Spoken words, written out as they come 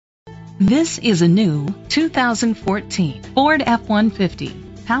This is a new 2014 Ford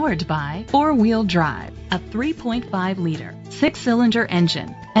F-150, powered by four-wheel drive, a 3.5-liter, six-cylinder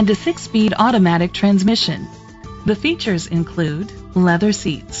engine, and a six-speed automatic transmission. The features include leather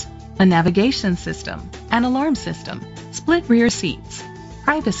seats, a navigation system, an alarm system, split rear seats,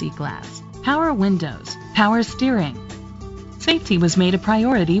 privacy glass, power windows, power steering. Safety was made a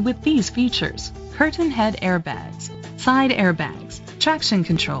priority with these features: curtain head airbags, side airbags, traction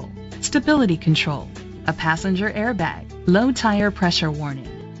control, stability control, a passenger airbag, low tire pressure warning.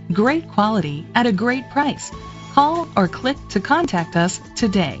 Great quality at a great price. Call or click to contact us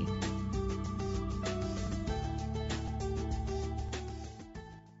today.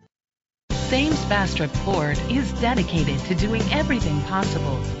 Thames Bastrop Ford is dedicated to doing everything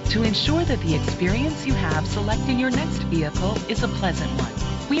possible to ensure that the experience you have selecting your next vehicle is a pleasant one.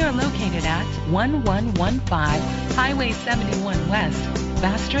 We are located at 1115 Highway 71 West,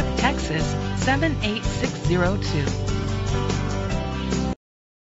 Bastrop, Texas 78602.